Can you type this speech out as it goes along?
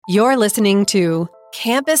You're listening to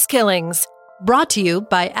Campus Killings, brought to you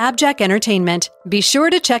by Abject Entertainment. Be sure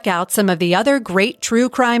to check out some of the other great true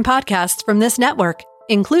crime podcasts from this network,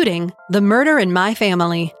 including The Murder in My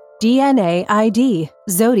Family, DNA ID,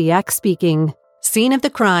 Zodiac Speaking, Scene of the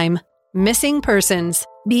Crime, Missing Persons,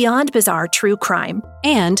 Beyond Bizarre True Crime,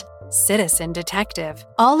 and Citizen Detective.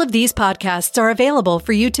 all of these podcasts are available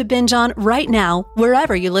for you to binge on right now,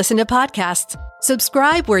 wherever you listen to podcasts.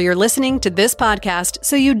 Subscribe where you're listening to this podcast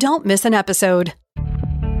so you don't miss an episode.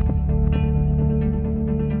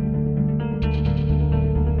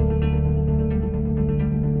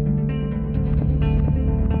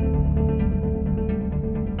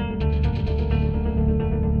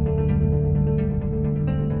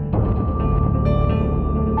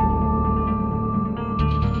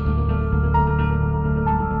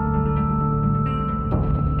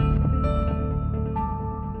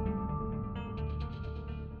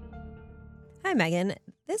 Hi, Megan.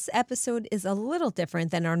 This episode is a little different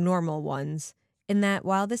than our normal ones in that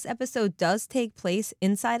while this episode does take place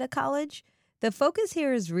inside a college, the focus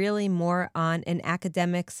here is really more on an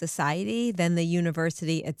academic society than the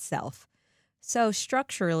university itself. So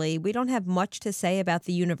structurally, we don't have much to say about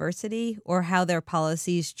the university or how their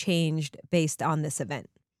policies changed based on this event.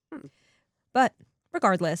 But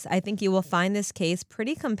regardless, I think you will find this case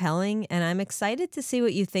pretty compelling, and I'm excited to see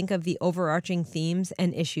what you think of the overarching themes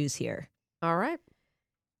and issues here. All right.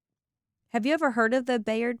 Have you ever heard of the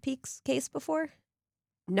Bayard Peakes case before?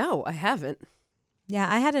 No, I haven't.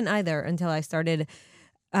 Yeah, I hadn't either until I started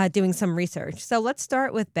doing some research. So let's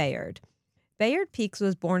start with Bayard. Bayard Peakes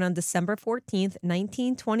was born on December 14th,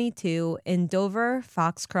 1922 in Dover,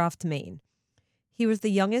 Foxcroft, Maine. He was the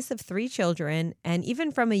youngest of 3 children, and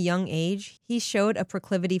even from a young age, he showed a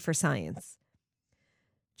proclivity for science.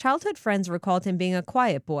 Childhood friends recalled him being a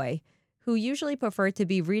quiet boy, who usually preferred to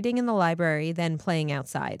be reading in the library than playing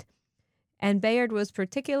outside. And Bayard was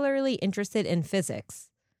particularly interested in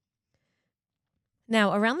physics.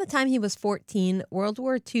 Now, around the time he was 14, World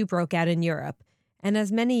War II broke out in Europe, and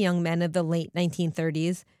as many young men of the late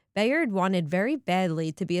 1930s, Bayard wanted very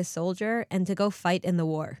badly to be a soldier and to go fight in the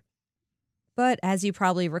war. But as you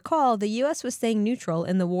probably recall, the U.S. was staying neutral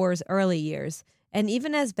in the war's early years, and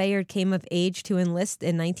even as Bayard came of age to enlist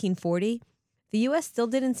in 1940, the U.S. still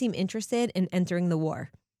didn't seem interested in entering the war.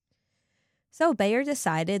 So Bayard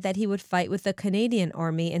decided that he would fight with the Canadian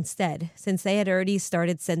Army instead, since they had already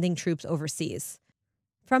started sending troops overseas.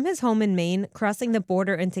 From his home in Maine, crossing the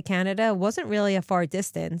border into Canada wasn't really a far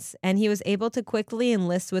distance, and he was able to quickly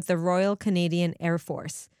enlist with the Royal Canadian Air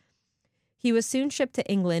Force. He was soon shipped to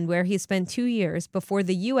England, where he spent 2 years before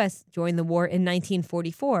the U.S. joined the war in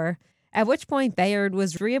 1944, at which point Bayard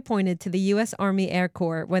was reappointed to the U.S. Army Air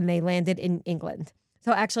Corps when they landed in England.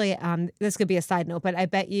 So actually, this could be a side note, but I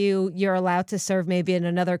bet you're allowed to serve maybe in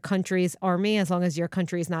another country's army as long as your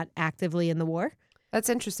country is not actively in the war. That's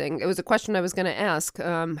interesting. It was a question I was going to ask,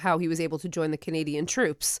 how he was able to join the Canadian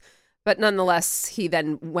troops. But nonetheless, he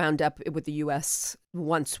then wound up with the U.S.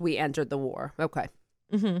 once we entered the war. Okay.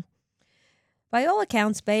 Mm-hmm. By all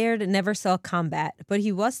accounts, Bayard never saw combat, but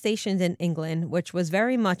he was stationed in England, which was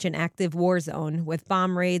very much an active war zone with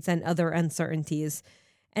bomb raids and other uncertainties.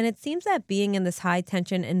 And it seems that being in this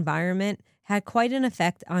high-tension environment had quite an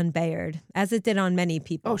effect on Bayard, as it did on many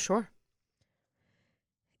people. Oh, sure.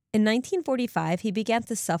 In 1945, he began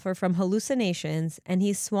to suffer from hallucinations, and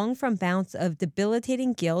he swung from bouts of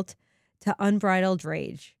debilitating guilt to unbridled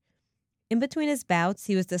rage. In between his bouts,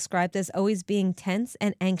 he was described as always being tense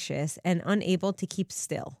and anxious and unable to keep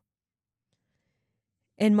still.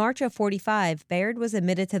 In March of 45, Bayard was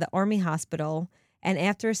admitted to the Army hospital, and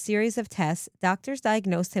after a series of tests, doctors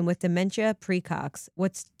diagnosed him with dementia praecox,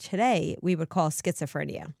 what today we would call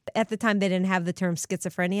schizophrenia. At the time, they didn't have the term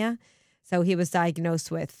schizophrenia, so he was diagnosed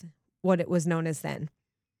with what it was known as then.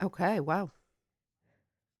 Okay, wow.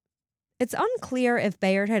 It's unclear if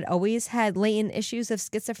Bayard had always had latent issues of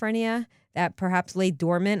schizophrenia that perhaps lay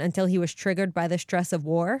dormant until he was triggered by the stress of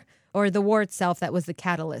war, or the war itself that was the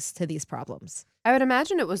catalyst to these problems. I would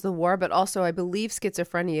imagine it was the war, but also I believe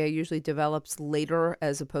schizophrenia usually develops later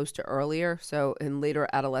as opposed to earlier, so in later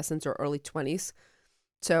adolescence or early 20s.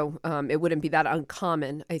 So it wouldn't be that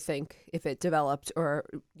uncommon, I think, if it developed or,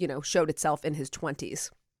 showed itself in his 20s.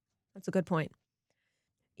 That's a good point.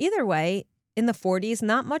 Either way, in the 40s,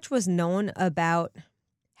 not much was known about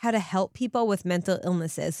how to help people with mental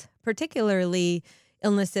illnesses, particularly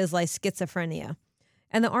illnesses like schizophrenia.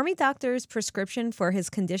 And the Army doctor's prescription for his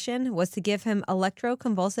condition was to give him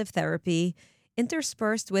electroconvulsive therapy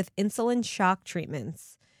interspersed with insulin shock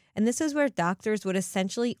treatments. And this is where doctors would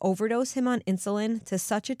essentially overdose him on insulin to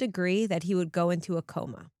such a degree that he would go into a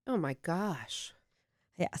coma. Oh, my gosh.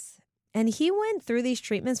 Yes. And he went through these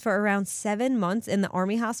treatments for around 7 months in the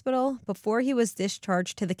Army hospital before he was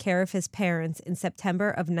discharged to the care of his parents in September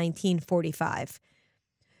of 1945.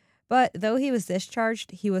 But though he was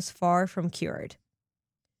discharged, he was far from cured.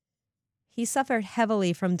 He suffered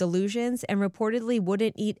heavily from delusions and reportedly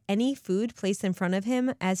wouldn't eat any food placed in front of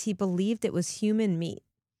him as he believed it was human meat.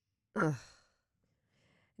 Ugh.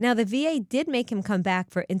 Now, the VA did make him come back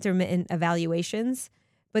for intermittent evaluations,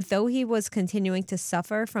 but though he was continuing to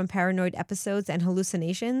suffer from paranoid episodes and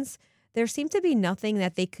hallucinations, there seemed to be nothing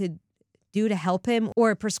that they could do to help him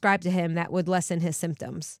or prescribe to him that would lessen his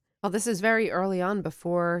symptoms. Well, this is very early on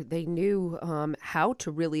before they knew how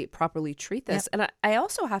to really properly treat this. Yep. And I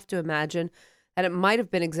also have to imagine that it might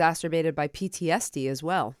have been exacerbated by PTSD as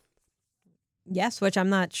well. Yes, which I'm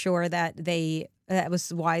not sure that that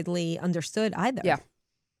was widely understood either. Yeah.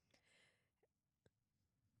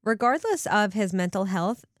 Regardless of his mental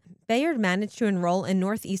health, Bayard managed to enroll in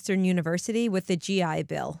Northeastern University with the GI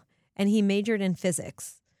Bill, and he majored in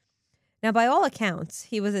physics. Now, by all accounts,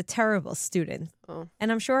 he was a terrible student. Oh.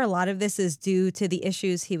 And I'm sure a lot of this is due to the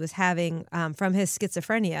issues he was having from his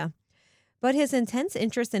schizophrenia. But his intense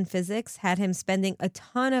interest in physics had him spending a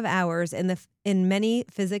ton of hours in many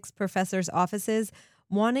physics professors' offices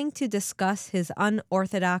wanting to discuss his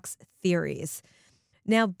unorthodox theories.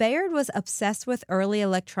 Now, Bayard was obsessed with early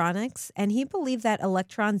electronics, and he believed that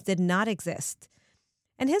electrons did not exist.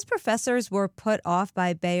 And his professors were put off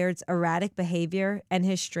by Bayard's erratic behavior and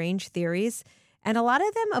his strange theories, and a lot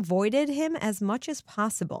of them avoided him as much as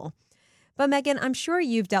possible. But Megan, I'm sure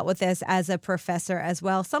you've dealt with this as a professor as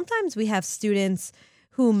well. Sometimes we have students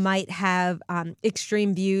who might have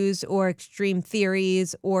extreme views or extreme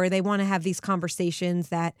theories, or they want to have these conversations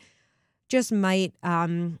that just might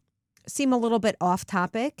seem a little bit off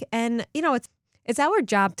topic. And, you know, it's our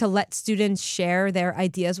job to let students share their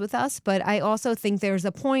ideas with us, but I also think there's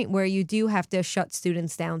a point where you do have to shut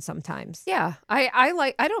students down sometimes. Yeah, I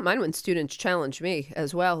don't mind when students challenge me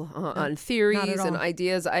as well on theories and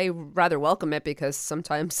ideas. I rather welcome it because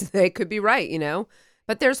sometimes they could be right, you know.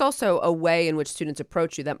 But there's also a way in which students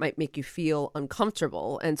approach you that might make you feel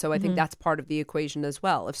uncomfortable. And so I think that's part of the equation as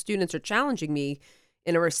well. If students are challenging me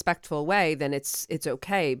in a respectful way, then it's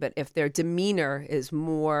okay. But if their demeanor is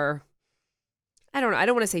more, I don't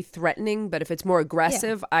want to say threatening, but if it's more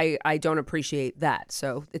aggressive, I don't appreciate that.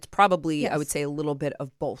 So it's probably, I would say, a little bit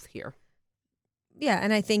of both here. Yeah,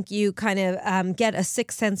 and I think you kind of get a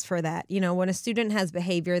sixth sense for that. You know, when a student has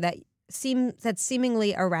behavior that's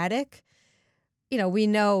seemingly erratic, you know, we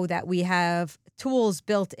know that we have tools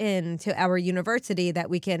built into our university that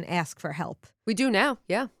we can ask for help. We do now,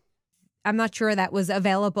 yeah. I'm not sure that was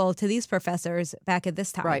available to these professors back at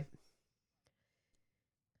this time. Right.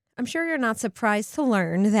 I'm sure you're not surprised to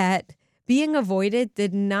learn that being avoided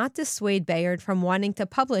did not dissuade Bayard from wanting to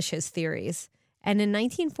publish his theories. And in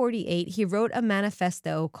 1948, he wrote a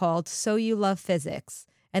manifesto called So You Love Physics,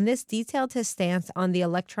 and this detailed his stance on the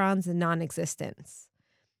electron's non-existence.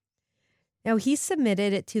 Now, he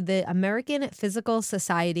submitted it to the American Physical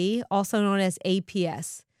Society, also known as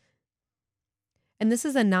APS. And this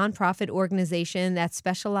is a nonprofit organization that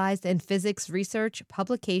specialized in physics research,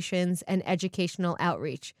 publications, and educational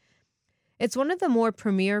outreach. It's one of the more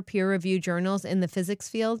premier peer-reviewed journals in the physics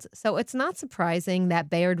field, so it's not surprising that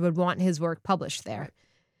Bayard would want his work published there.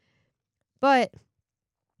 But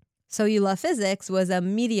So You Love Physics was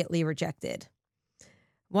immediately rejected.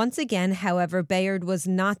 Once again, however, Bayard was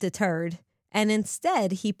not deterred, and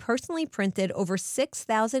instead he personally printed over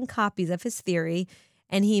 6,000 copies of his theory,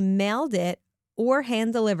 and he mailed it or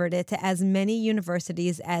hand-delivered it to as many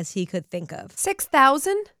universities as he could think of.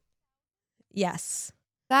 6,000? Yes.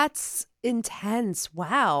 That's intense.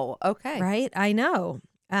 Wow. Okay. Right? I know.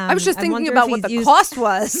 I was just thinking about what the cost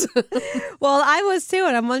was. Well, I was too,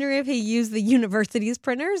 and I'm wondering if he used the university's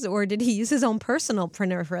printers or did he use his own personal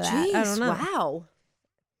printer for that? Jeez, I don't know. Wow.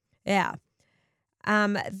 Yeah.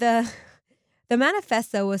 The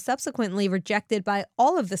manifesto was subsequently rejected by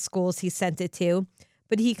all of the schools he sent it to,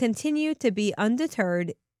 but he continued to be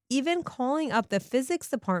undeterred, even calling up the physics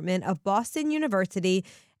department of Boston University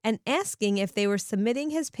and asking if they were submitting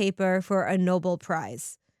his paper for a Nobel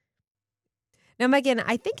Prize. Now, Megan,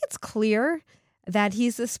 I think it's clear that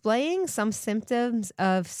he's displaying some symptoms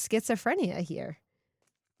of schizophrenia here.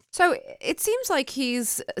 So it seems like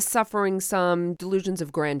he's suffering some delusions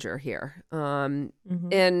of grandeur here. And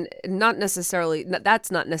not necessarily, that's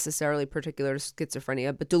not necessarily particular to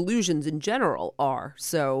schizophrenia, but delusions in general are.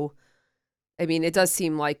 So, I mean, it does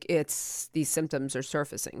seem like these symptoms are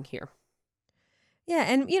surfacing here. Yeah.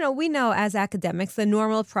 And, you know, we know as academics, the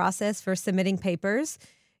normal process for submitting papers,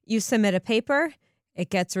 you submit a paper, it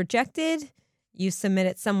gets rejected, You submit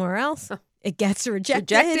it somewhere else, it gets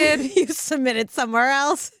rejected. Rejected. You submit it somewhere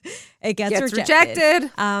else, it gets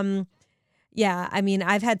rejected. Yeah, I mean,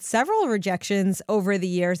 I've had several rejections over the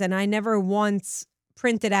years, and I never once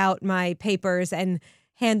printed out my papers and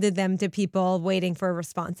handed them to people waiting for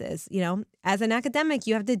responses. You know, as an academic,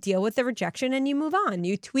 you have to deal with the rejection and you move on.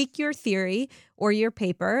 You tweak your theory or your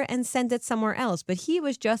paper and send it somewhere else. But he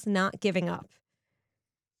was just not giving up.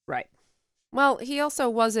 Right. Well, he also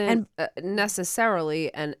wasn't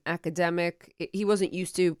necessarily an academic. He wasn't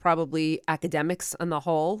used to probably academics on the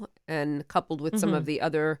whole, and coupled with some of the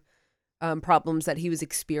other problems that he was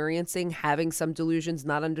experiencing, having some delusions,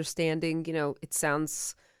 not understanding, it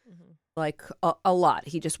sounds like a lot.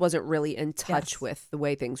 He just wasn't really in touch with the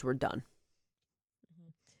way things were done.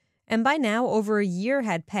 And by now, over a year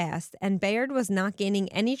had passed, and Bayard was not gaining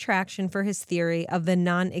any traction for his theory of the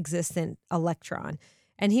non-existent electron.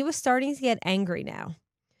 And he was starting to get angry now.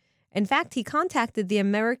 In fact, he contacted the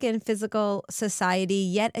American Physical Society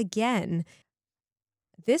yet again.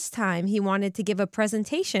 This time, he wanted to give a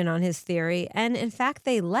presentation on his theory, and in fact,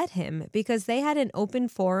 they let him because they had an open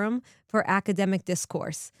forum for academic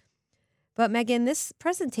discourse. But Megan, this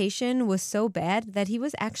presentation was so bad that he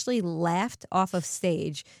was actually laughed off of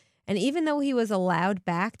stage. And even though he was allowed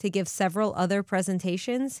back to give several other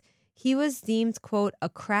presentations, he was deemed, quote, a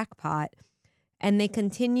crackpot, and they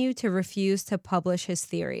continue to refuse to publish his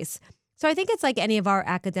theories. So I think it's like any of our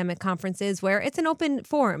academic conferences where it's an open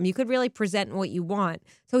forum. You could really present what you want.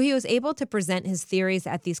 So he was able to present his theories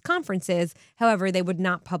at these conferences. However, they would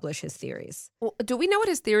not publish his theories. Well, do we know what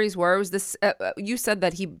his theories were? Was this you said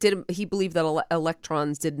that he believed that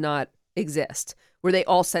electrons did not exist? Were they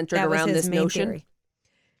all centered around this notion? Theory.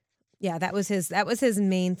 Yeah, that was his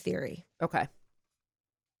main theory. Okay.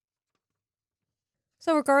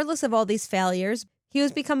 So regardless of all these failures, he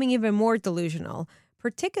was becoming even more delusional,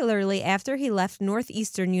 particularly after he left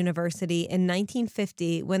Northeastern University in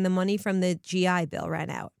 1950 when the money from the GI Bill ran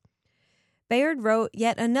out. Bayard wrote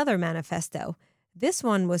yet another manifesto. This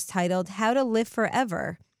one was titled How to Live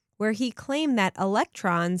Forever, where he claimed that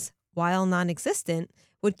electrons, while non-existent,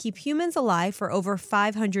 would keep humans alive for over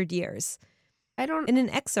 500 years. In an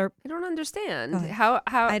excerpt, I don't understand. How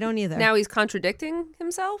I don't either. Now he's contradicting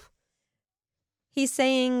himself? He's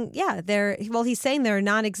saying, he's saying they're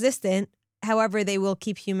non-existent. However, they will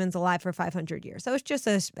keep humans alive for 500 years. So it's just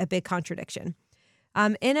a big contradiction.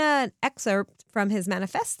 In an excerpt from his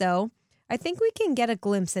manifesto, I think we can get a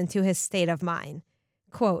glimpse into his state of mind.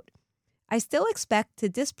 Quote, I still expect to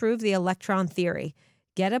disprove the electron theory,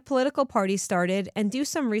 get a political party started, and do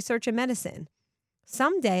some research in medicine.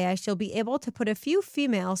 Someday I shall be able to put a few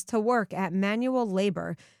females to work at manual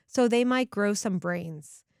labor so they might grow some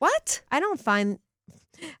brains. What?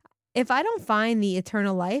 If I don't find the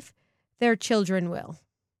eternal life, their children will.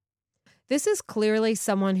 This is clearly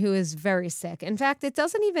someone who is very sick. In fact, it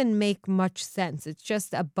doesn't even make much sense. It's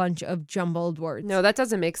just a bunch of jumbled words. No, that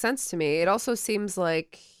doesn't make sense to me. It also seems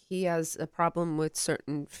like he has a problem with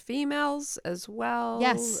certain females as well.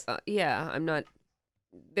 Yes. I'm not.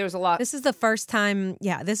 There's a lot. This is the first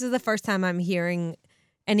time I'm hearing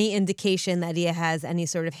any indication that he has any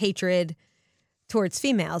sort of hatred towards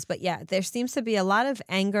females. But yeah, there seems to be a lot of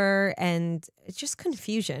anger and it's just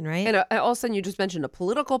confusion, right? And all of a sudden you just mentioned a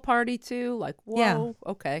political party too. Like, whoa,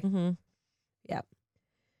 yeah. Okay. Mm-hmm. Yep.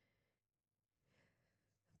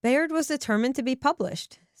 Bayard was determined to be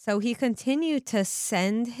published, so he continued to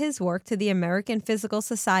send his work to the American Physical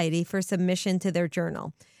Society for submission to their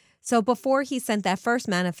journal. So before he sent that first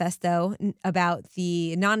manifesto about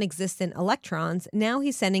the non-existent electrons, now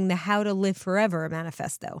he's sending the How to Live Forever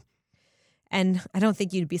manifesto. And I don't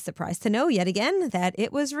think you'd be surprised to know yet again that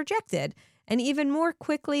it was rejected, and even more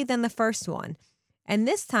quickly than the first one. And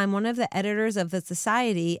this time, one of the editors of the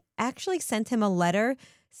society actually sent him a letter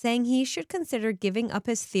saying he should consider giving up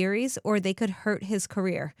his theories or they could hurt his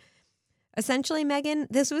career. Essentially, Megan,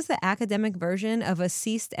 this was the academic version of a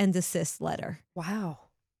cease and desist letter. Wow.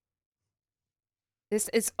 This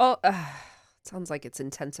is all. Sounds like it's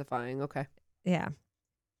intensifying. Okay. Yeah.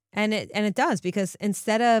 And it does, because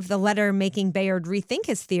instead of the letter making Bayard rethink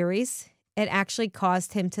his theories, it actually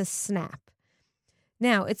caused him to snap.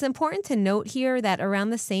 Now, it's important to note here that around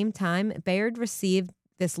the same time Bayard received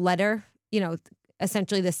this letter,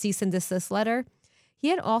 essentially the cease and desist letter, he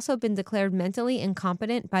had also been declared mentally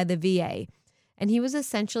incompetent by the VA, and he was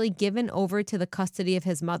essentially given over to the custody of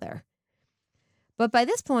his mother. But by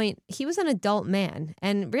this point, he was an adult man,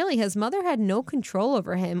 and really his mother had no control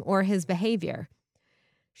over him or his behavior.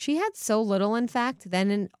 She had so little, in fact, that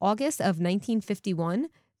in August of 1951,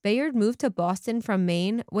 Bayard moved to Boston from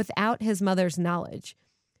Maine without his mother's knowledge.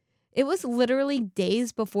 It was literally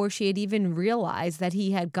days before she had even realized that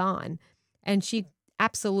he had gone, and she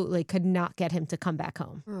absolutely could not get him to come back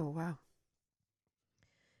home. Oh, wow.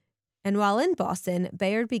 And while in Boston,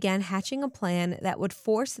 Bayard began hatching a plan that would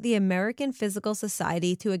force the American Physical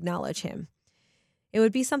Society to acknowledge him. It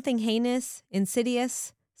would be something heinous,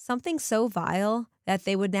 insidious, something so vile that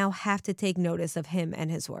they would now have to take notice of him and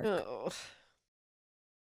his work. Oh.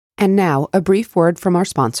 And now, a brief word from our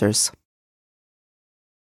sponsors.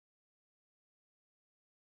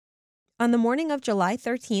 On the morning of July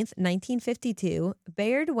 13th, 1952,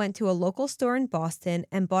 Bayard went to a local store in Boston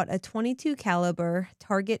and bought a .22 caliber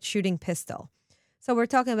target shooting pistol. So we're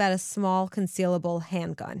talking about a small concealable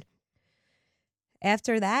handgun.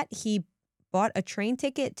 After that, he bought a train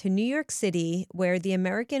ticket to New York City, where the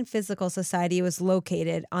American Physical Society was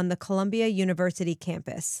located on the Columbia University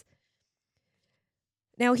campus.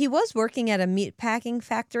 Now, he was working at a meatpacking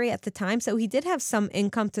factory at the time, so he did have some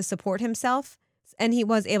income to support himself, and he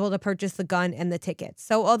was able to purchase the gun and the tickets.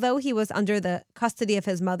 So although he was under the custody of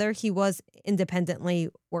his mother, he was independently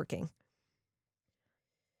working.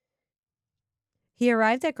 He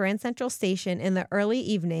arrived at Grand Central Station in the early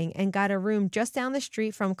evening and got a room just down the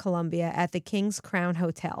street from Columbia at the King's Crown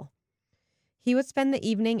Hotel. He would spend the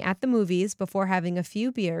evening at the movies before having a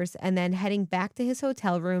few beers and then heading back to his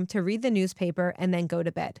hotel room to read the newspaper and then go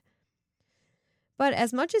to bed. But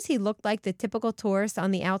as much as he looked like the typical tourist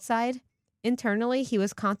on the outside, internally he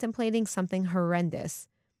was contemplating something horrendous.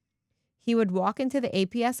 He would walk into the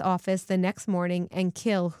APS office the next morning and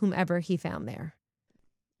kill whomever he found there.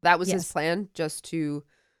 That was Yes. his plan, just to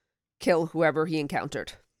kill whoever he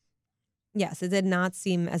encountered. Yes, it did not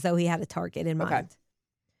seem as though he had a target in Okay. mind.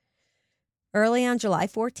 Early on July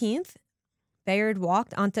 14th, Bayard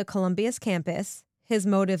walked onto Columbia's campus, his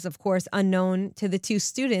motives, of course, unknown to the two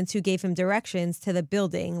students who gave him directions to the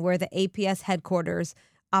building where the APS headquarters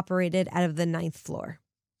operated out of the 9th floor.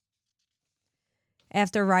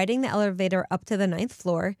 After riding the elevator up to the 9th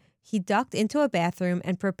floor, he ducked into a bathroom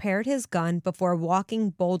and prepared his gun before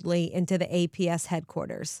walking boldly into the APS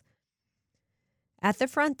headquarters. At the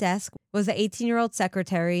front desk was the 18-year-old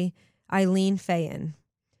secretary, Eileen Fayen.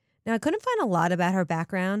 Now, I couldn't find a lot about her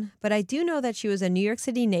background, but I do know that she was a New York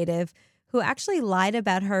City native who actually lied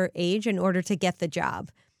about her age in order to get the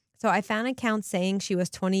job. So I found accounts saying she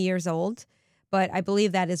was 20 years old, but I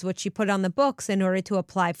believe that is what she put on the books in order to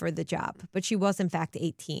apply for the job. But she was, in fact,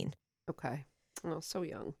 18. Okay. Oh, so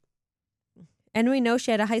young. And we know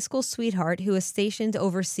she had a high school sweetheart who was stationed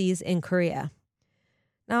overseas in Korea.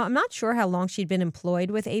 Now, I'm not sure how long she'd been employed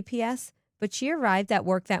with APS, but she arrived at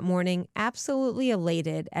work that morning absolutely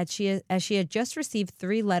elated as she had just received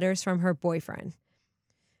 3 letters from her boyfriend.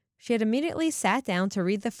 She had immediately sat down to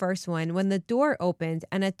read the first one when the door opened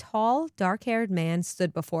and a tall, dark-haired man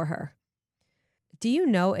stood before her. "Do you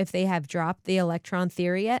know if they have dropped the electron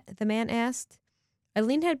theory yet?" the man asked.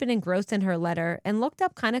 Eileen had been engrossed in her letter and looked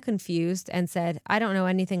up kind of confused and said, "I don't know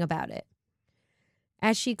anything about it."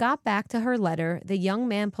 As she got back to her letter, the young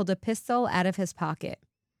man pulled a pistol out of his pocket.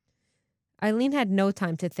 Eileen had no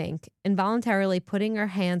time to think, involuntarily putting her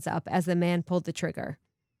hands up as the man pulled the trigger.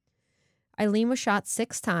 Eileen was shot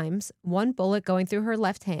 6 times, 1 bullet going through her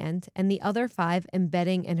left hand and the other 5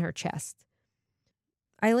 embedding in her chest.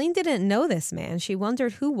 Eileen didn't know this man. She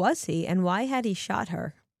wondered who was he and why had he shot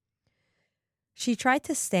her. She tried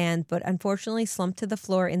to stand, but unfortunately slumped to the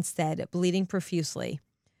floor instead, bleeding profusely.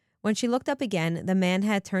 When she looked up again, the man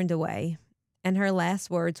had turned away, and her last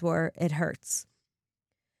words were, "It hurts."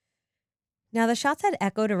 Now, the shots had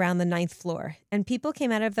echoed around the 9th floor, and people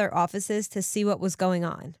came out of their offices to see what was going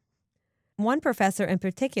on. One professor in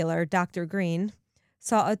particular, Dr. Green,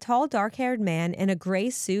 saw a tall, dark-haired man in a gray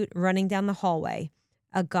suit running down the hallway,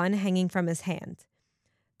 a gun hanging from his hand.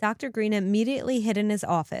 Dr. Green immediately hid in his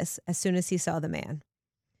office as soon as he saw the man.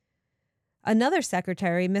 Another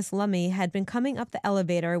secretary, Miss Lummy, had been coming up the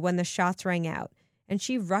elevator when the shots rang out, and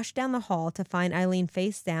she rushed down the hall to find Eileen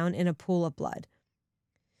face down in a pool of blood.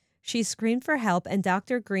 She screamed for help, and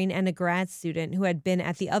Dr. Green and a grad student who had been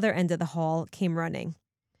at the other end of the hall came running.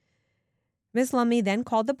 Miss Lummy then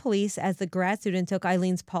called the police as the grad student took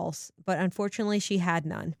Eileen's pulse, but unfortunately she had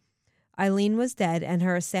none. Eileen was dead, and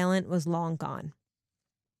her assailant was long gone.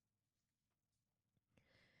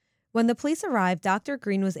 When the police arrived, Dr.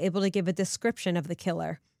 Green was able to give a description of the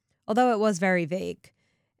killer, although it was very vague.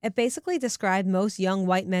 It basically described most young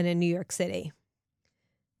white men in New York City.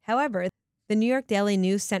 However, the New York Daily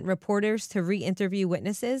News sent reporters to re-interview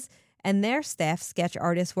witnesses, and their staff sketch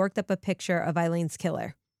artist worked up a picture of Eileen's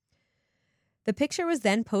killer. The picture was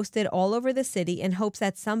then posted all over the city in hopes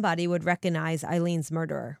that somebody would recognize Eileen's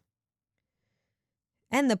murderer.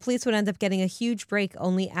 And the police would end up getting a huge break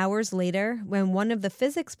only hours later when one of the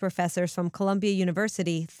physics professors from Columbia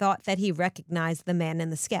University thought that he recognized the man in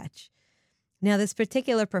the sketch. Now, this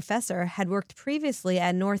particular professor had worked previously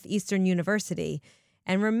at Northeastern University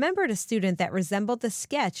and remembered a student that resembled the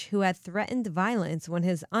sketch who had threatened violence when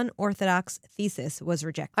his unorthodox thesis was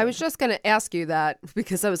rejected. I was just going to ask you that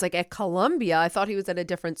because I was like, at Columbia, I thought he was at a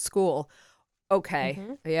different school. Okay.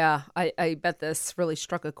 Mm-hmm. Yeah, I bet this really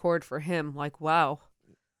struck a chord for him. Like, wow.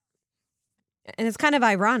 And it's kind of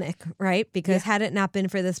ironic, right? Because had it not been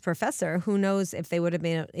for this professor, who knows if they would have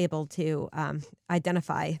been able to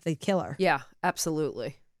identify the killer. Yeah,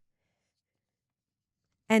 absolutely.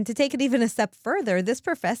 And to take it even a step further, this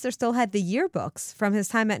professor still had the yearbooks from his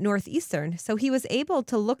time at Northeastern, so he was able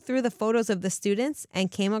to look through the photos of the students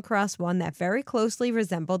and came across one that very closely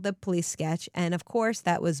resembled the police sketch, and of course,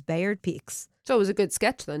 that was Bayard Peakes. So it was a good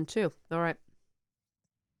sketch then, too. All right.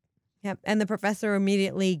 Yep, and the professor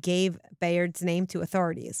immediately gave Bayard's name to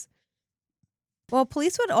authorities. Well,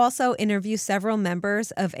 police would also interview several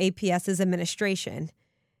members of APS's administration.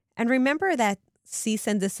 And remember that cease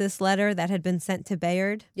and desist letter that had been sent to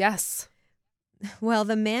Bayard? Yes. Well,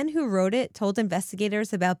 the man who wrote it told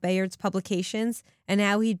investigators about Bayard's publications and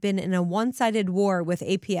how he'd been in a one-sided war with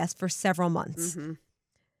APS for several months. Mm-hmm.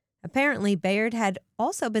 Apparently, Bayard had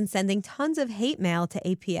also been sending tons of hate mail to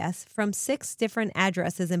APS from 6 different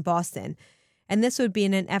addresses in Boston, and this would be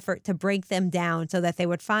in an effort to break them down so that they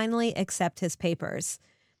would finally accept his papers.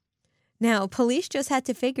 Now, police just had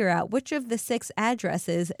to figure out which of the 6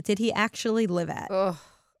 addresses did he actually live at. Ugh.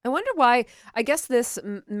 I wonder why. I guess this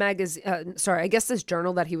I guess this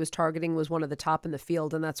journal that he was targeting was one of the top in the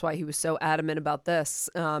field, and that's why he was so adamant about this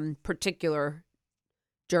particular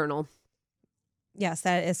journal. Yes,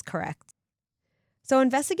 that is correct. So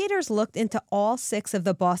investigators looked into all 6 of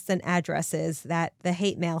the Boston addresses that the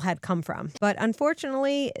hate mail had come from. But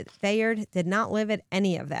unfortunately, Bayard did not live at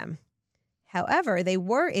any of them. However, they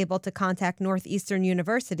were able to contact Northeastern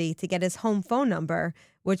University to get his home phone number,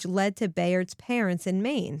 which led to Bayard's parents in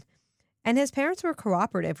Maine. And his parents were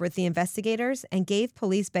cooperative with the investigators and gave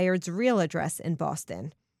police Bayard's real address in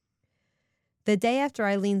Boston. The day after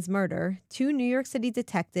Eileen's murder, 2 New York City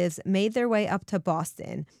detectives made their way up to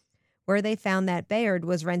Boston, where they found that Bayard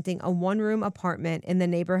was renting a 1-room apartment in the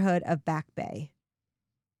neighborhood of Back Bay.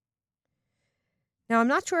 Now, I'm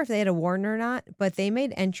not sure if they had a warrant or not, but they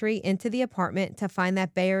made entry into the apartment to find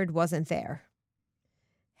that Bayard wasn't there.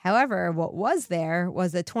 However, what was there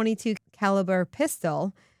was a .22 caliber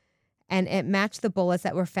pistol, and it matched the bullets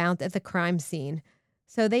that were found at the crime scene.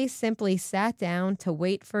 So they simply sat down to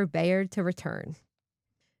wait for Bayard to return.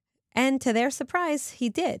 And to their surprise, he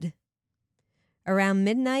did. Around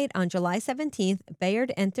midnight on July 17th,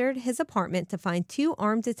 Bayard entered his apartment to find 2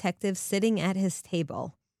 armed detectives sitting at his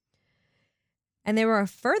table. And they were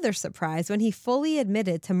further surprised when he fully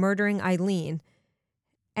admitted to murdering Eileen.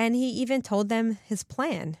 And he even told them his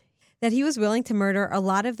plan, that he was willing to murder a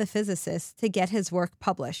lot of the physicists to get his work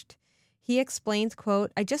published. He explained,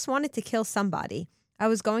 quote, "I just wanted to kill somebody. I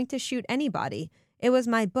was going to shoot anybody. It was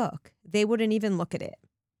my book. They wouldn't even look at it."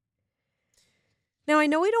 Now, I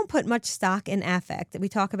know we don't put much stock in affect. We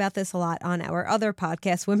talk about this a lot on our other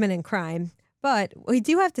podcast, Women in Crime. But we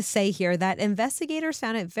do have to say here that investigators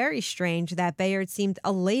found it very strange that Bayard seemed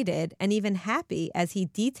elated and even happy as he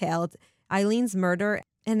detailed Eileen's murder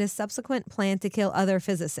and his subsequent plan to kill other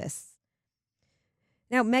physicists.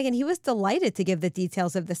 Now, Megan, he was delighted to give the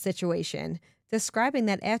details of the situation, describing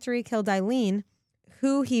that after he killed Eileen,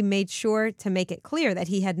 who he made sure to make it clear that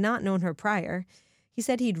he had not known her prior, he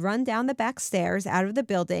said he'd run down the back stairs out of the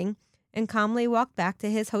building and calmly walked back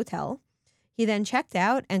to his hotel. He then checked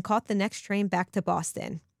out and caught the next train back to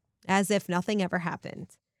Boston, as if nothing ever happened.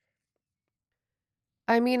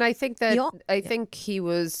 I mean, I think that he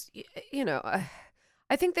was,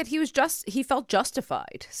 I think that he felt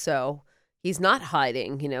justified. So he's not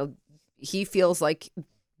hiding, he feels like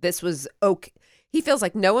this was okay. He feels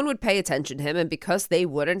like no one would pay attention to him. And because they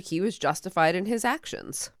wouldn't, he was justified in his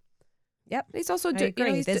actions. Yep. He's also,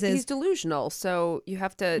 he's delusional. So you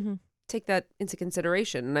have to take that into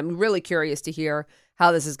consideration. And I'm really curious to hear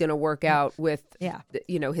how this is going to work out with,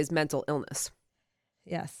 his mental illness.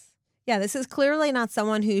 Yes. Yeah, this is clearly not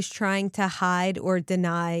someone who's trying to hide or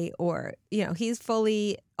deny or, he's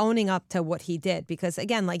fully owning up to what he did because,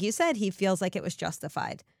 again, like you said, he feels like it was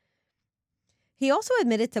justified. He also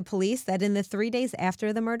admitted to police that in the 3 days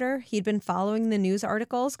after the murder, he'd been following the news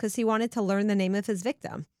articles because he wanted to learn the name of his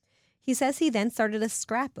victim. He says he then started a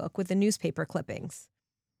scrapbook with the newspaper clippings.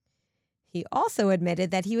 He also admitted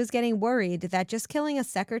that he was getting worried that just killing a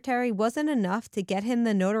secretary wasn't enough to get him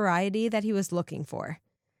the notoriety that he was looking for.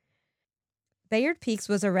 Bayard Peakes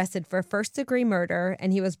was arrested for first-degree murder,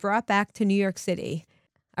 and he was brought back to New York City,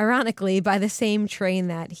 ironically by the same train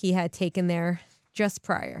that he had taken there just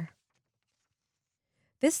prior.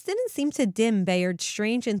 This didn't seem to dim Bayard's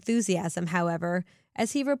strange enthusiasm, however,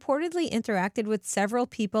 as he reportedly interacted with several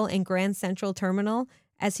people in Grand Central Terminal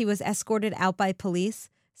as he was escorted out by police,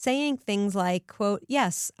 saying things like, quote,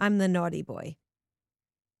 "Yes, I'm the naughty boy."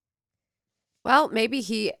 Well, maybe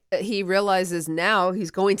he realizes now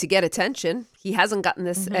he's going to get attention. He hasn't gotten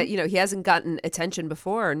this, he hasn't gotten attention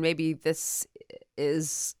before, and maybe this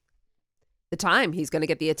is the time he's going to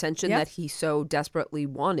get the attention that he so desperately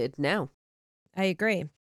wanted now. I agree.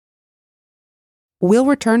 We'll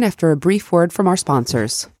return after a brief word from our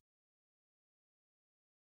sponsors.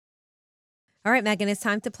 All right, Megan, it's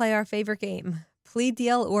time to play our favorite game, plea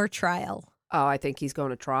deal or trial. Oh, I think he's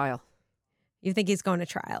going to trial. You think he's going to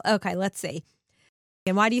trial? Okay, let's see.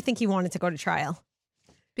 And why do you think he wanted to go to trial?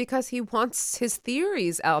 Because he wants his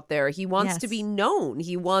theories out there. He wants to be known.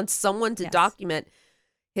 He wants someone to document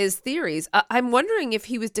his theories. I'm wondering if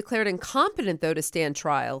he was declared incompetent, though, to stand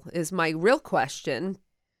trial, is my real question.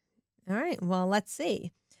 All right, well, let's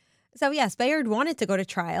see. So, yes, Bayard wanted to go to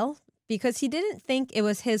trial because he didn't think it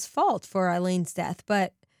was his fault for Eileen's death.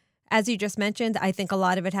 But as you just mentioned, I think a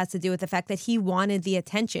lot of it has to do with the fact that he wanted the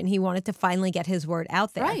attention. He wanted to finally get his word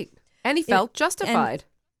out there. Right. And he felt justified.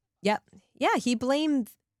 Yep. Yeah, he blamed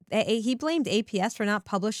APS for not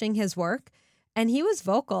publishing his work, and he was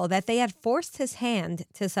vocal that they had forced his hand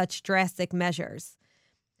to such drastic measures.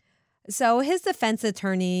 So his defense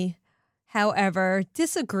attorney, however,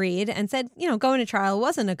 disagreed and said, going to trial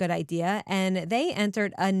wasn't a good idea, and they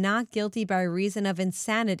entered a not guilty by reason of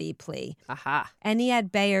insanity plea. Aha. And he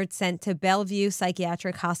had Bayard sent to Bellevue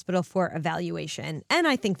Psychiatric Hospital for evaluation. And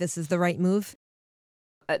I think this is the right move.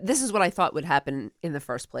 This is what I thought would happen in the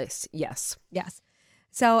first place. Yes. Yes.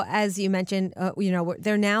 So as you mentioned,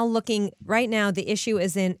 they're now looking right now. The issue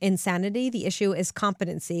is in insanity. The issue is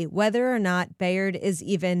competency, whether or not Bayard is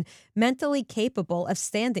even mentally capable of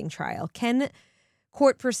standing trial. Can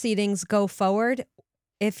court proceedings go forward?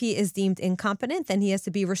 If he is deemed incompetent, then he has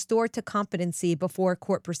to be restored to competency before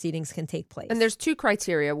court proceedings can take place. And there's two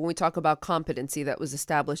criteria when we talk about competency that was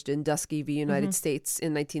established in Dusky v. United States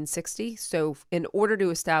in 1960. So in order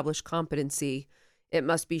to establish competency, it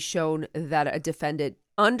must be shown that a defendant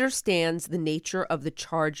understands the nature of the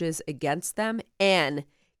charges against them and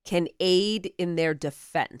can aid in their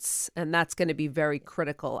defense. And that's going to be very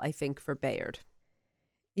critical, I think, for Bayard.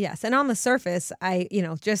 Yes. And on the surface,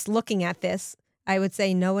 just looking at this, I would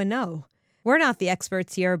say no and no. We're not the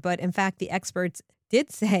experts here, but in fact, the experts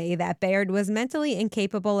did say that Bayard was mentally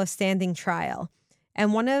incapable of standing trial.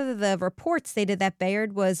 And one of the reports stated that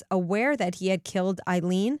Bayard was aware that he had killed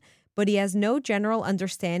Eileen, but he has no general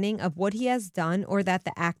understanding of what he has done or that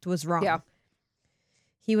the act was wrong. Yeah.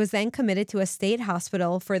 He was then committed to a state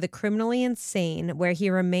hospital for the criminally insane, where he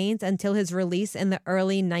remained until his release in the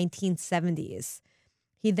early 1970s.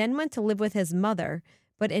 He then went to live with his mother,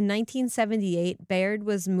 but in 1978, Bayard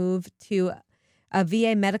was moved to a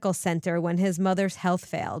VA medical center when his mother's health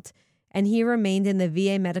failed, and he remained in the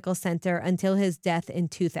VA medical center until his death in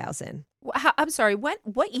 2000. I'm sorry,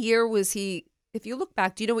 what year was he, if you look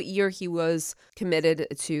back, do you know what year he was committed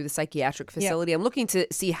to the psychiatric facility? I'm looking to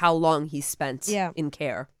see how long he spent in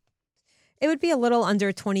care. It would be a little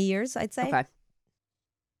under 20 years, I'd say. Okay.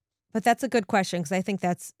 But that's a good question because I think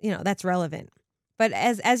that's relevant. But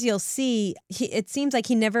as you'll see, it seems like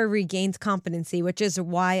he never regained competency, which is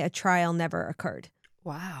why a trial never occurred.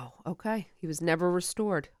 Wow. Okay. He was never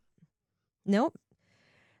restored. Nope.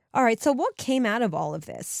 All right. So what came out of all of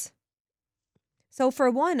this? So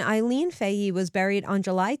for one, Eileen Fahey was buried on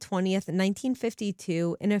July 20th,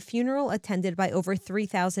 1952 in a funeral attended by over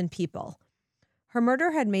 3,000 people. Her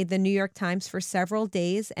murder had made the New York Times for several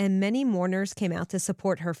days, and many mourners came out to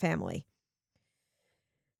support her family.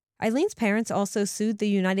 Eileen's parents also sued the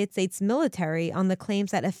United States military on the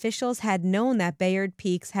claims that officials had known that Bayard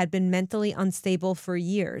Peakes had been mentally unstable for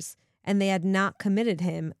years, and they had not committed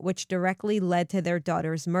him, which directly led to their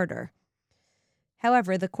daughter's murder.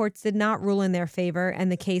 However, the courts did not rule in their favor,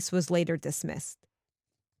 and the case was later dismissed.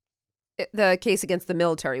 The case against the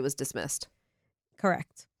military was dismissed.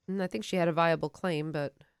 Correct. And I think she had a viable claim,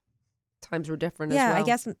 but times were different as well. Yeah, I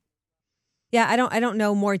guess. Yeah, I don't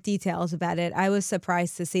know more details about it. I was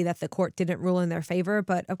surprised to see that the court didn't rule in their favor,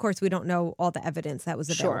 but of course we don't know all the evidence that was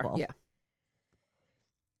available. Sure, yeah.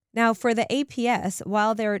 Now, for the APS,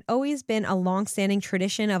 while there had always been a long-standing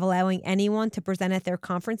tradition of allowing anyone to present at their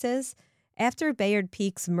conferences, after Bayard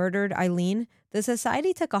Peakes murdered Eileen, the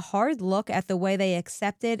society took a hard look at the way they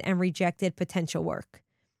accepted and rejected potential work.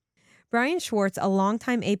 Brian Schwartz, a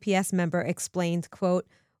longtime APS member, explained, quote,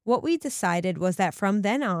 "What we decided was that from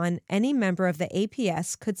then on, any member of the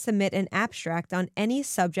APS could submit an abstract on any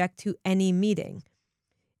subject to any meeting.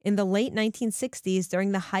 In the late 1960s,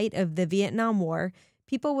 during the height of the Vietnam War,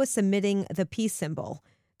 people were submitting the peace symbol.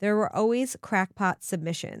 There were always crackpot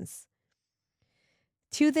submissions.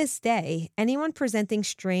 To this day, anyone presenting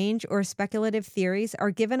strange or speculative theories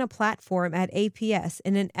are given a platform at APS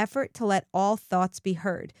in an effort to let all thoughts be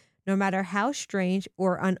heard, no matter how strange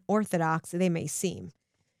or unorthodox they may seem."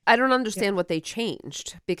 I don't understand what they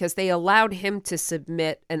changed, because they allowed him to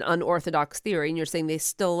submit an unorthodox theory, and you're saying they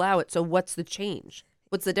still allow it. So what's the change?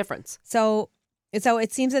 What's the difference? So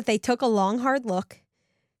it seems that they took a long, hard look,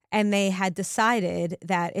 and they had decided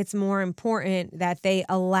that it's more important that they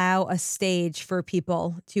allow a stage for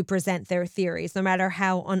people to present their theories, no matter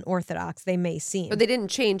how unorthodox they may seem. But they didn't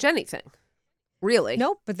change anything, really.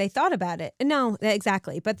 Nope, but they thought about it. No,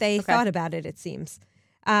 exactly. But they thought about it, it seems.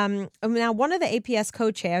 Now, one of the APS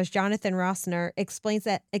co-chairs, Jonathan Rossner, explains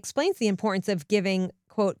the importance of giving,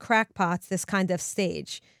 quote, crackpots this kind of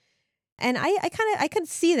stage. And I could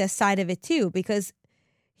see this side of it too, because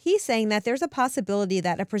he's saying that there's a possibility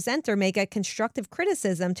that a presenter may get constructive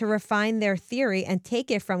criticism to refine their theory and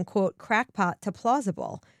take it from, quote, crackpot to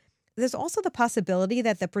plausible. There's also the possibility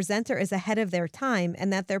that the presenter is ahead of their time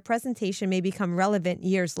and that their presentation may become relevant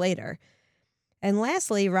years later. And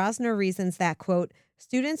lastly, Rosner reasons that, quote,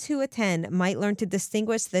 "Students who attend might learn to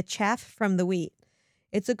distinguish the chaff from the wheat.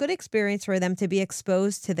 It's a good experience for them to be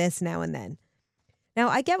exposed to this now and then." Now,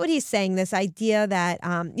 I get what he's saying, this idea that,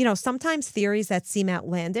 sometimes theories that seem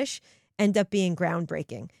outlandish end up being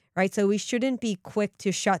groundbreaking, right? So we shouldn't be quick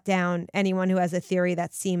to shut down anyone who has a theory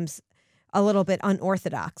that seems a little bit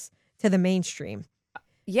unorthodox to the mainstream.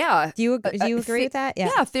 Yeah. Do you agree with that?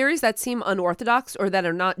 Yeah, theories that seem unorthodox or that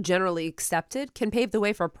are not generally accepted can pave the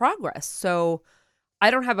way for progress. So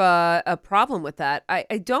I don't have a problem with that. I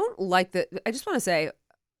don't like that. I just want to say,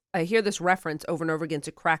 I hear this reference over and over again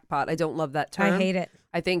to crackpot. I don't love that term. I hate it.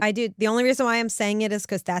 I do. The only reason why I'm saying it is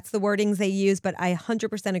because that's the wordings they use, but I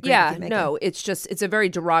 100% agree with you, Megan. No, it's a very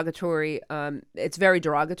derogatory. It's very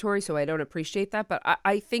derogatory, so I don't appreciate that. But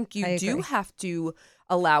I think you do have to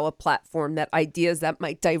allow a platform that ideas that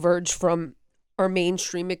might diverge from our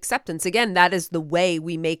mainstream acceptance. Again, that is the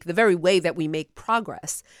very way that we make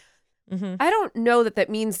progress. Mm-hmm. I don't know that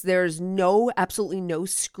means there's absolutely no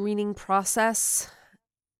screening process.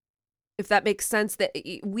 If that makes sense, that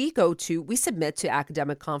we submit to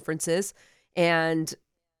academic conferences, and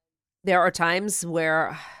there are times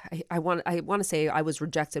where I want to say I was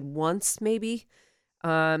rejected once, maybe.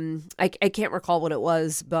 I can't recall what it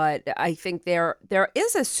was, but I think there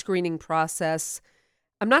is a screening process.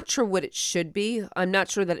 I'm not sure what it should be. I'm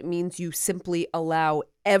not sure that it means you simply allow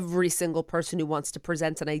every single person who wants to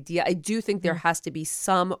present an idea. I do think there has to be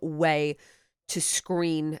some way to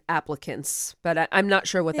screen applicants, but I'm not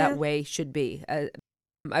sure what that way should be.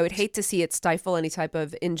 I would hate to see it stifle any type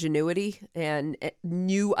of ingenuity and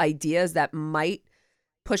new ideas that might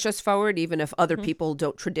push us forward, even if other people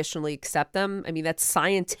don't traditionally accept them. I mean, that's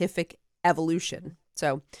scientific evolution.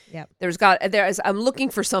 So I'm looking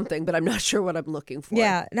for something, but I'm not sure what I'm looking for.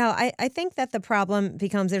 Yeah, no, I think that the problem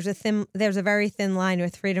becomes there's a very thin line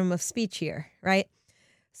with freedom of speech here, right?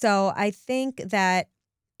 So I think that,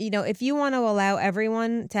 if you want to allow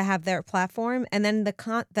everyone to have their platform, and then the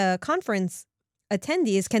conference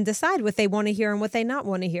attendees can decide what they want to hear and what they not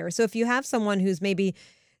want to hear. So if you have someone who's maybe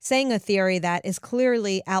saying a theory that is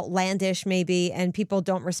clearly outlandish maybe, and people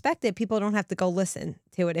don't respect it, people don't have to go listen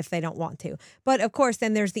to it if they don't want to. But of course,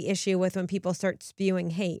 then there's the issue with when people start spewing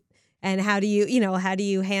hate. And how do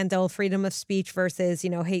you handle freedom of speech versus,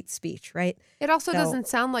 hate speech, right? It also doesn't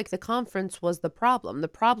sound like the conference was the problem. The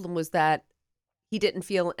problem was that he didn't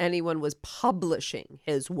feel anyone was publishing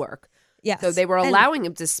his work. Yes. So they were allowing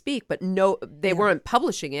him to speak, but they weren't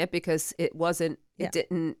publishing it because it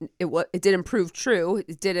didn't prove true.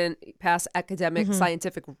 It didn't pass academic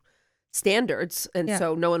scientific standards. And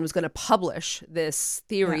so no one was going to publish this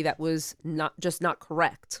theory that was not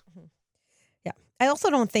correct. Yeah. I also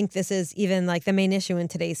don't think this is even like the main issue in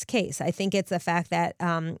today's case. I think it's the fact that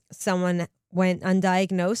someone went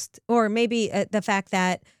undiagnosed, or maybe the fact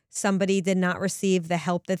that somebody did not receive the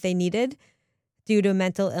help that they needed due to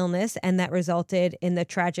mental illness, and that resulted in the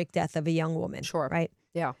tragic death of a young woman. Sure. Right?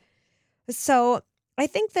 Yeah. So I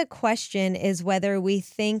think the question is whether we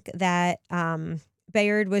think that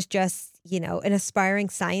Bayard was just, an aspiring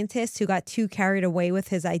scientist who got too carried away with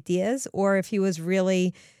his ideas, or if he was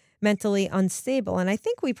really mentally unstable. And I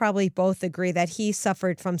think we probably both agree that he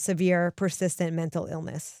suffered from severe, persistent mental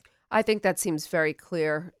illness. I think that seems very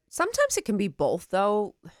clear. Sometimes it can be both,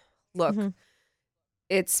 though. look,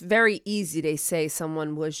 it's very easy to say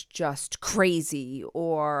someone was just crazy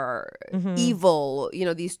or evil,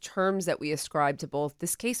 these terms that we ascribe to both.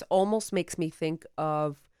 This case almost makes me think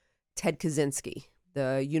of Ted Kaczynski,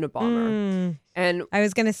 the Unabomber. And I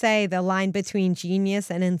was going to say the line between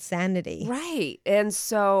genius and insanity. Right. And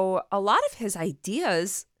so a lot of his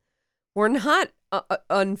ideas were not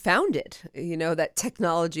unfounded, that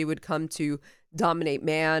technology would come to dominate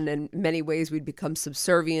man, and in many ways we'd become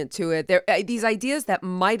subservient to it. These ideas that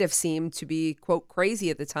might have seemed to be, quote, crazy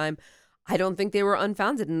at the time, I don't think they were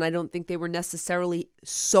unfounded, and I don't think they were necessarily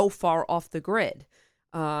so far off the grid.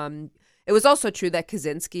 It was also true that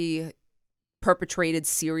Kaczynski perpetrated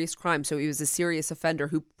serious crime, so he was a serious offender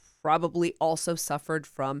who probably also suffered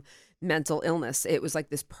from mental illness. It was like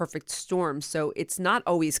this perfect storm, so it's not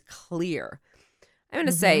always clear. I'm going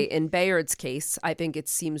to say in Bayard's case, I think it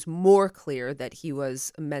seems more clear that he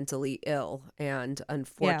was mentally ill. And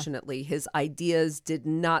unfortunately, his ideas did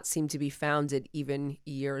not seem to be founded even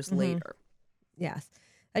years later. Yes.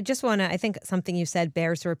 I think something you said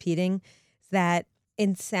bears repeating, that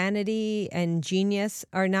insanity and genius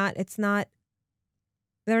they're not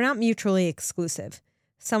mutually exclusive.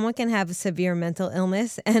 Someone can have a severe mental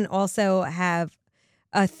illness and also have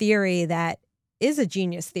a theory that is a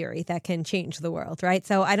genius theory that can change the world, right?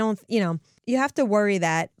 So you have to worry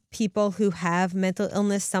that people who have mental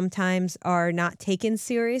illness sometimes are not taken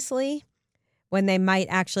seriously when they might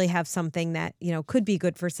actually have something that, could be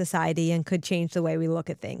good for society and could change the way we look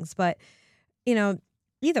at things. But,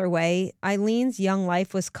 either way, Eileen's young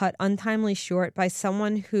life was cut untimely short by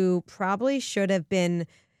someone who probably should have been,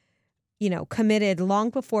 committed long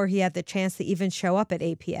before he had the chance to even show up at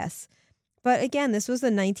APS. But again, this was the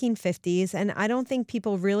 1950s, and I don't think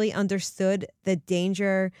people really understood the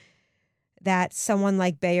danger that someone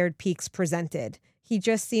like Bayard Peakes presented. He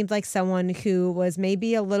just seemed like someone who was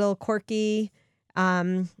maybe a little quirky,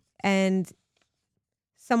 and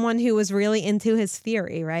someone who was really into his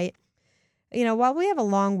theory, right? While we have a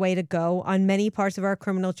long way to go on many parts of our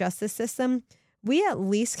criminal justice system, we at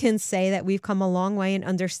least can say that we've come a long way in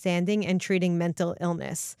understanding and treating mental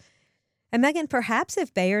illness. And Megan, perhaps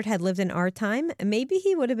if Bayard had lived in our time, maybe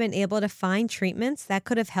he would have been able to find treatments that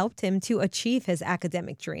could have helped him to achieve his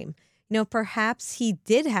academic dream. Perhaps he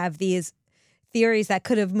did have these theories that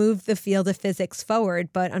could have moved the field of physics forward,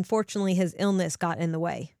 but unfortunately his illness got in the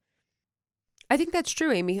way. I think that's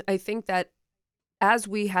true, Amy. I think that as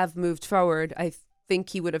we have moved forward, I think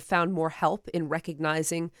he would have found more help in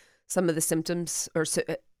recognizing some of the symptoms or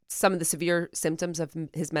some of the severe symptoms of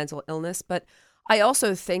his mental illness. But I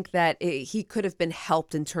also think that he could have been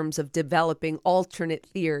helped in terms of developing alternate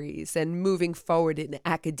theories and moving forward in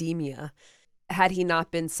academia had he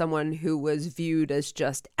not been someone who was viewed as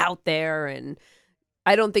just out there. And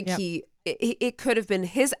I don't think it could have been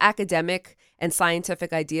his academic and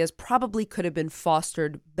scientific ideas probably could have been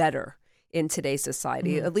fostered better in today's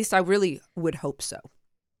society. At least I really would hope so.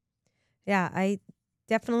 Yeah, I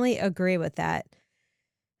definitely agree with that.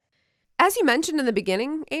 As you mentioned in the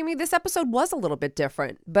beginning, Amy, this episode was a little bit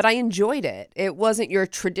different, but I enjoyed it. It wasn't your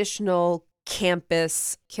traditional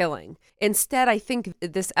campus killing. Instead, I think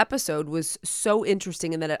this episode was so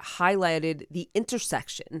interesting in that it highlighted the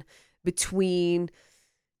intersection between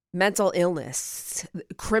mental illness,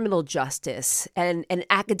 criminal justice, and an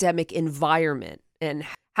academic environment, and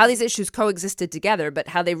how these issues coexisted together, but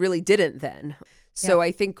how they really didn't then. So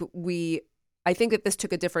I think that this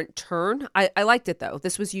took a different turn. I liked it, though.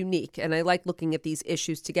 This was unique, and I like looking at these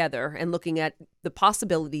issues together and looking at the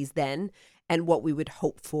possibilities then and what we would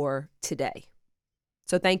hope for today.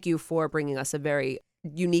 So thank you for bringing us a very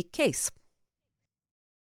unique case.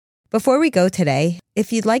 Before we go today,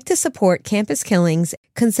 if you'd like to support Campus Killings,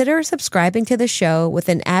 consider subscribing to the show with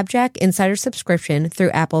an Abjack Insider subscription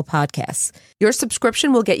through Apple Podcasts. Your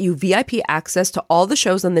subscription will get you VIP access to all the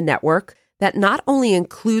shows on the network. That not only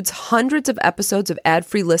includes hundreds of episodes of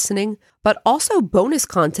ad-free listening, but also bonus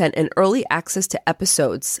content and early access to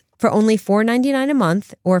episodes. For only $4.99 a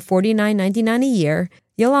month or $49.99 a year,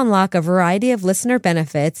 you'll unlock a variety of listener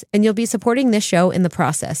benefits, and you'll be supporting this show in the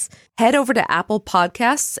process. Head over to Apple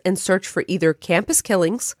Podcasts and search for either Campus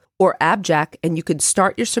Killings or Abjack, and you can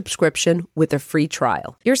start your subscription with a free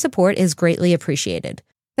trial. Your support is greatly appreciated.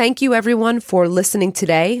 Thank you, everyone, for listening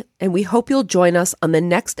today, and we hope you'll join us on the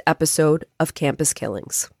next episode of Campus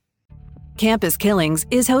Killings. Campus Killings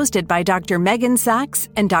is hosted by Dr. Megan Sachs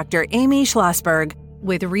and Dr. Amy Schlossberg,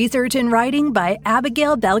 with research and writing by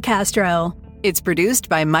Abigail Belcastro. It's produced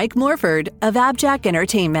by Mike Morford of Abjack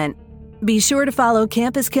Entertainment. Be sure to follow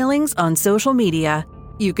Campus Killings on social media.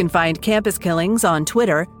 You can find Campus Killings on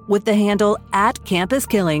Twitter with the handle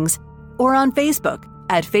 @CampusKillings or on Facebook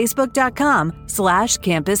at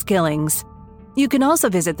facebook.com/Campus Killings. You can also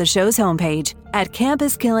visit the show's homepage at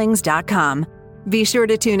campuskillings.com. Be sure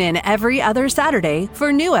to tune in every other Saturday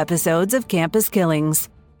for new episodes of Campus Killings.